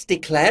 "Let's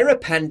Declare a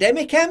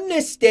Pandemic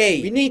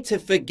Amnesty. We need to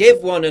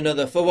forgive one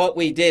another for what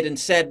we did and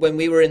said when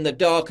we were in the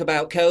dark about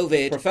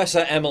COVID."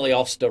 Professor Emily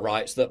Oster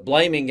writes that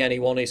blaming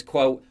anyone is,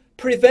 quote,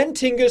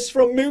 preventing us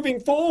from moving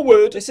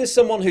forward. This is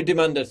someone who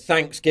demanded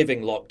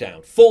Thanksgiving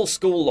lockdown, full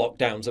school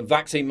lockdowns, and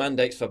vaccine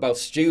mandates for both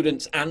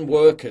students and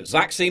workers,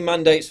 vaccine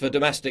mandates for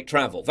domestic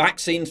travel,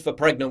 vaccines for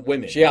pregnant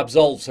women. She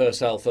absolves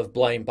herself of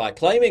blame by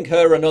claiming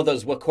her and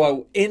others were,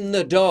 quote, in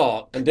the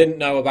dark and didn't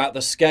know about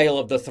the scale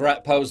of the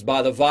threat posed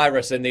by the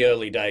virus in the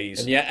early days.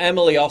 And yet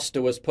Emily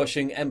Oster was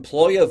pushing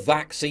employer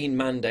vaccine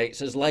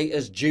mandates as late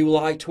as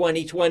July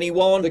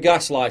 2021. The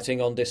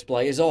gaslighting on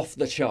display is off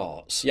the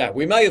charts. Yeah,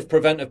 we may have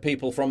prevented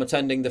people from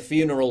attending the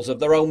funerals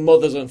of their own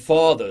mothers and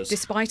fathers.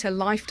 Despite a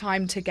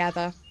lifetime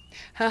together,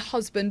 her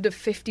husband of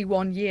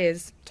 51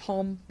 years,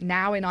 Tom,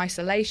 now in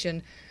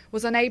isolation,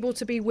 was unable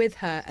to be with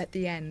her at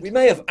the end. We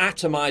may have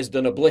atomised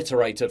and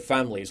obliterated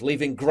families,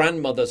 leaving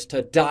grandmothers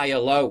to die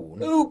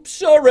alone. Oops,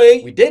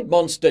 sorry. We did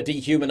monster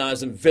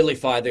dehumanise and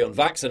vilify the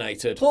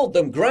unvaccinated, called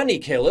them granny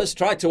killers,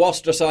 tried to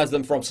ostracise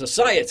them from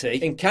society.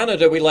 In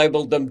Canada, we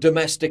labelled them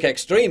domestic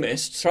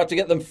extremists, tried to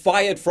get them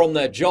fired from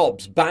their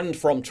jobs, banned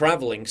from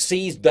travelling,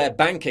 seized their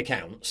bank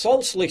accounts,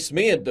 falsely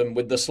smeared them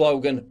with the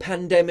slogan,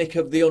 pandemic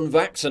of the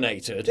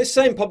unvaccinated. This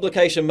same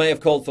publication may have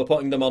called for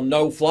putting them on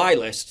no-fly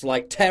lists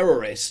like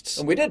terrorists.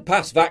 And we did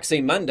pass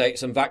vaccine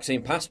mandates and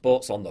vaccine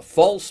passports on the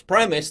false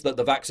premise that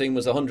the vaccine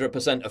was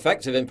 100%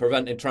 effective in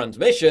preventing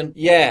transmission.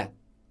 Yeah.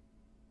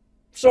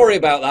 Sorry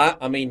about that.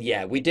 I mean,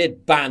 yeah, we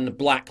did ban,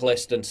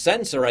 blacklist and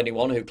censor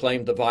anyone who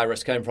claimed the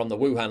virus came from the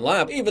Wuhan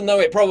lab. Even though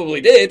it probably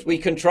did, we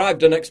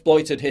contrived and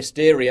exploited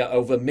hysteria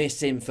over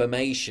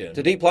misinformation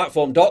to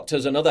deplatform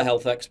doctors and other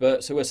health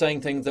experts who were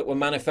saying things that were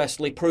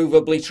manifestly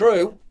provably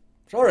true.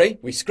 Sorry.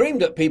 We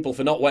screamed at people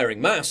for not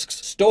wearing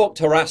masks, stalked,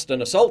 harassed and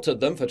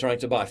assaulted them for trying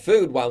to buy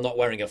food while not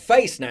wearing a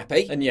face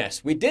nappy. And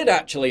yes, we did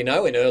actually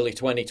know in early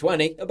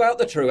 2020 about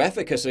the true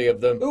efficacy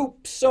of them.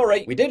 Oops,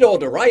 sorry. We did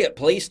order riot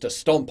police to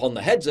stomp on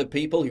the heads of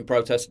people who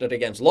protested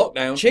against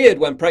lockdown, cheered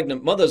when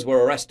pregnant mothers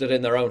were arrested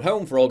in their own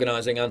home for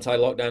organising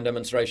anti-lockdown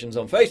demonstrations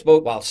on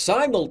Facebook, while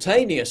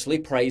simultaneously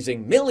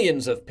praising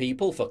millions of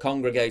people for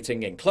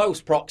congregating in close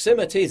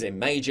proximities in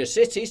major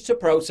cities to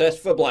protest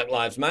for Black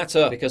Lives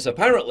Matter, because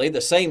apparently the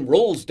same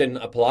rules didn't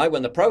apply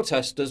when the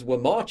protesters were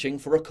marching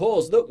for a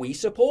cause that we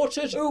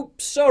supported.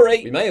 Oops,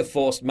 sorry. We may have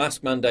forced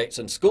mask mandates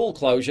and school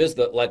closures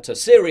that led to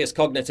serious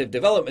cognitive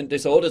development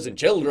disorders in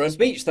children,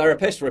 speech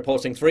therapists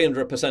reporting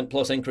 300%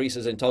 plus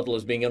increases in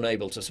toddlers being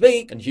unable to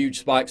speak, and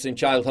huge spikes in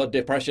childhood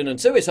depression and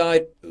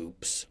suicide.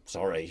 Oops,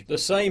 sorry. The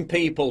same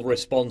people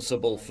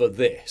responsible for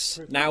this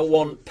now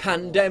want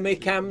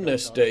pandemic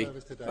amnesty.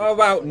 How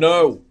about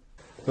no?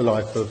 The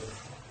life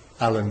of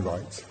Alan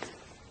Wright.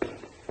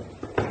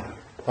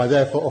 I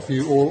therefore offer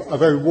you all a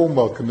very warm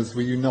welcome as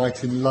we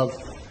unite in love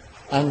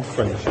and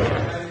friendship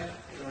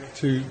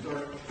to... You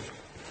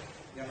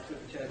have to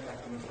put the chairs back,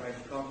 I'm afraid.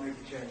 You can't move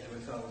the chairs to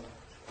a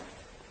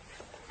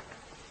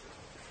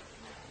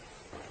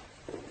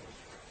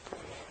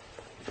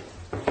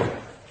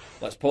side.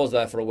 Let's pause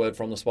there for a word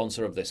from the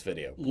sponsor of this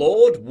video.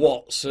 Lord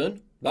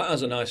Watson. That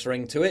has a nice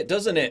ring to it,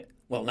 doesn't it?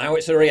 Well, now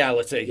it's a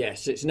reality.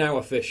 Yes, it's now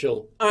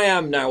official. I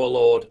am now a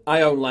lord.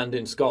 I own land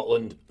in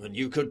Scotland, and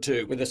you could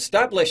too. With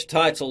established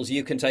titles,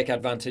 you can take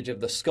advantage of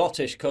the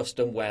Scottish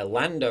custom where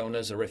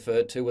landowners are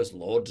referred to as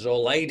lords or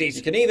ladies.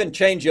 You can even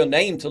change your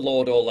name to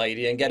lord or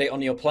lady and get it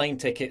on your plane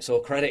tickets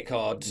or credit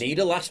cards. Need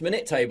a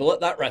last-minute table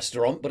at that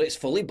restaurant, but it's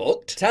fully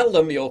booked? Tell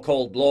them you're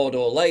called lord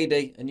or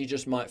lady, and you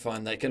just might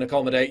find they can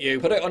accommodate you.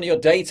 Put it on your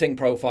dating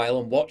profile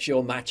and watch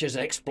your matches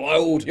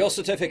explode. Your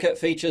certificate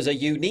features a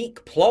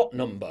unique plot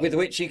number with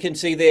which you can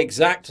see the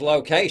exact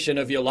location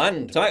of your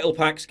land. Title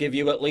packs give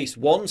you at least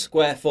 1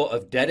 square foot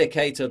of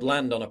dedicated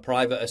land on a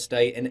private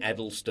estate in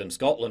Edelston,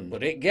 Scotland.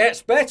 But it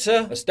gets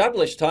better.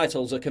 Established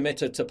titles are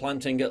committed to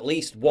planting at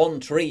least 1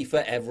 tree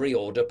for every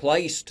order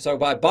placed. So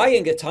by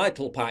buying a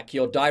title pack,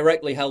 you're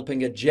directly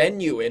helping a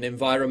genuine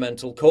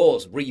environmental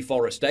cause,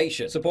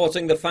 reforestation,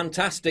 supporting the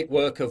fantastic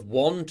work of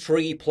One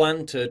Tree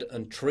Planted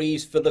and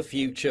Trees for the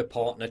Future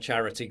partner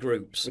charity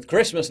groups. With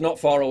Christmas not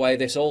far away,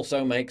 this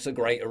also makes a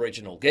great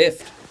original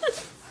gift.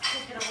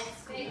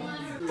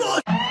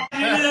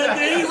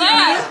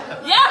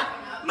 Yeah.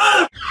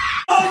 Mother,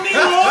 call me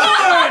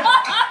Lord.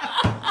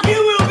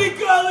 You will be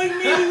calling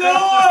me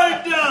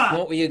Lord.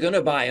 What were you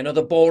gonna buy?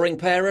 Another boring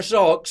pair of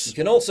socks? You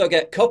can also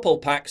get couple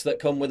packs that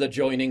come with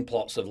adjoining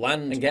plots of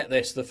land. And get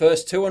this, the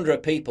first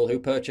 200 people who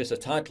purchase a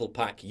title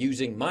pack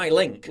using my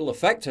link will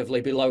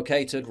effectively be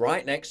located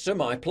right next to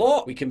my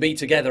plot. We can be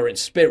together in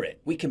spirit.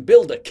 We can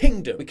build a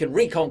kingdom. We can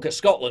reconquer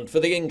Scotland for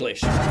the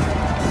English.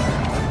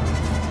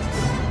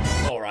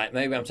 Alright,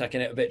 maybe I'm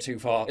taking it a bit too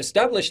far.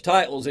 Established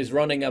Titles is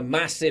running a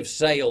massive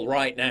sale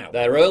right now.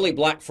 Their early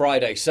Black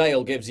Friday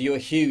sale gives you a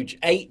huge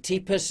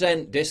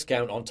 80%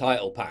 discount on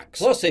title packs.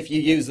 Plus, if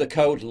you use the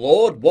code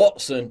Lord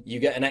Watson, you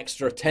get an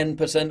extra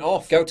 10%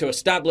 off. Go to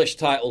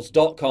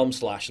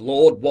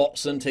establishedtitles.com/Lord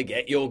Watson to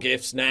get your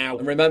gifts now.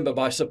 And remember,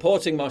 by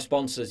supporting my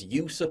sponsors,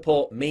 you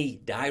support me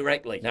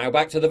directly. Now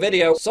back to the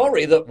video.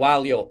 Sorry that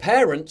while your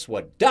parents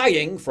were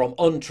dying from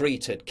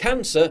untreated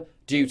cancer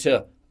due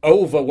to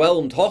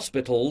overwhelmed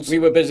hospitals, we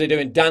were busy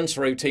doing dance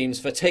routines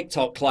for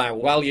TikTok clout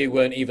while you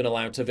weren't even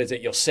allowed to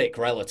visit your sick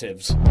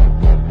relatives.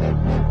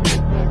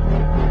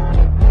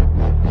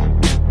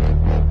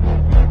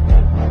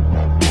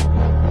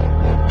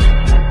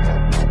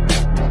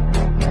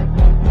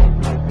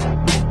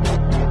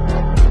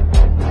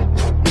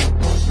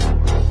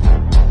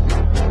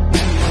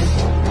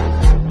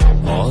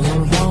 All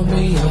around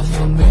me are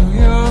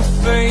familiar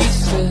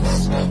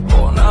faces,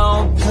 worn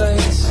out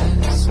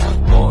places,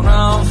 worn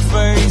out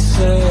faces.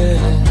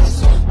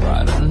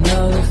 Write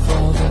another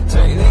for the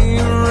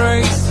daily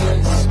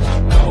races,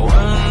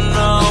 going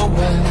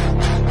nowhere.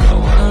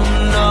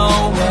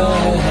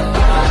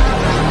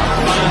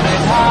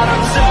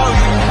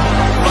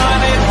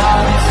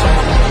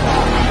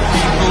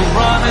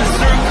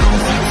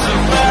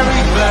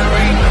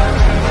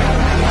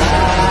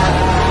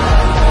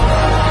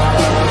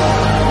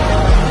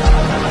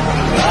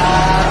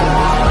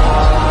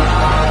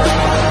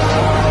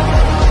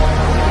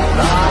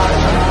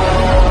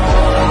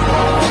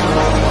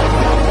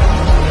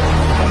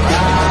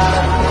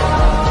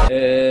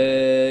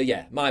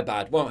 My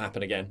bad, won't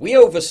happen again. We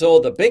oversaw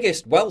the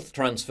biggest wealth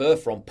transfer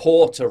from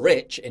poor to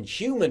rich in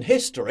human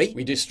history.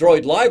 We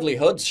destroyed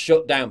livelihoods,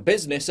 shut down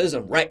businesses,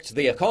 and wrecked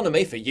the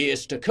economy for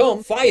years to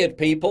come. Fired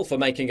people for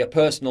making a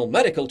personal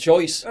medical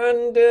choice.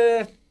 And,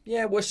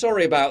 yeah, we're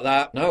sorry about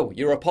that. No,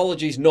 your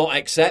apology's not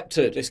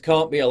accepted. This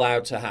can't be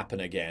allowed to happen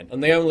again.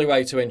 And the only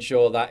way to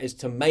ensure that is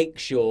to make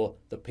sure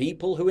the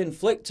people who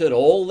inflicted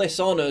all this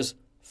on us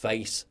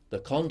face the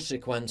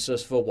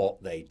consequences for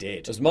what they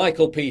did. As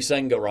Michael P.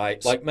 Senger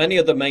writes, like many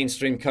of the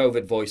mainstream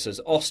COVID voices,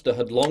 Oster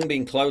had long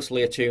been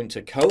closely attuned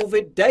to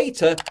COVID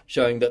data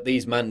showing that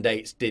these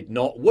mandates did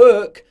not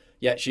work,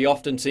 yet she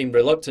often seemed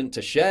reluctant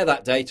to share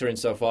that data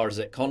insofar as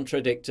it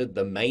contradicted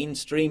the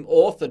mainstream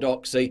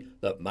orthodoxy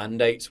that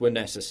mandates were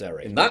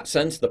necessary. In that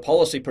sense, the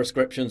policy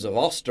prescriptions of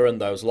Oster and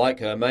those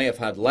like her may have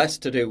had less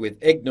to do with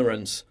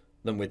ignorance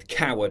than with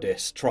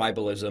cowardice,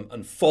 tribalism,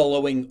 and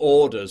following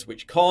orders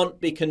which can't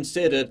be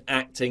considered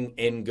acting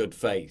in good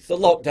faith. The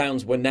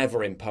lockdowns were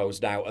never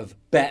imposed out of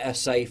better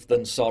safe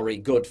than sorry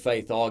good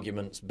faith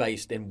arguments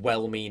based in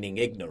well-meaning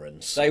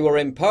ignorance. They were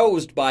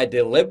imposed by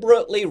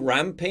deliberately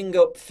ramping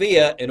up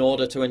fear in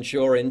order to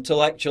ensure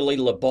intellectually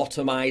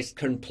lobotomized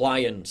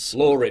compliance.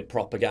 Lurid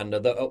propaganda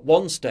that at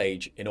one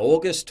stage, in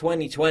August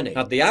 2020,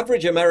 had the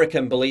average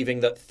American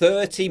believing that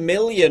 30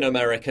 million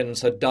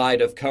Americans had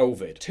died of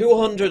COVID,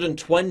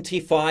 225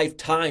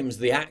 times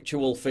the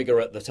actual figure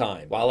at the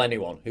time, while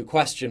anyone who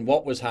questioned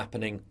what was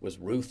happening was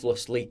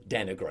ruthlessly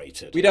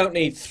denigrated. We don't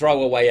need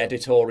throwaway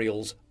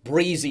editorials,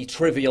 breezy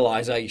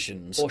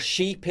trivializations, or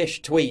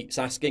sheepish tweets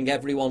asking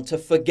everyone to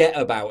forget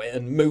about it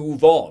and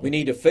move on. We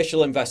need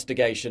official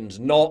investigations,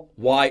 not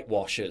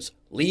whitewashers.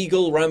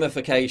 Legal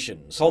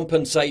ramifications,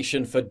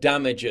 compensation for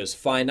damages,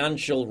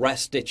 financial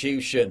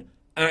restitution,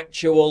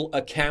 actual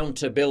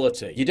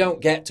accountability. You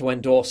don't get to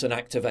endorse and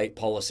activate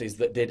policies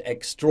that did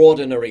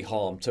extraordinary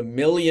harm to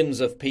millions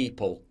of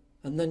people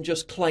and then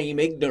just claim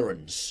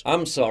ignorance.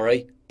 I'm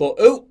sorry, but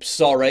oops,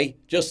 sorry,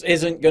 just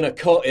isn't gonna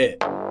cut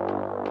it.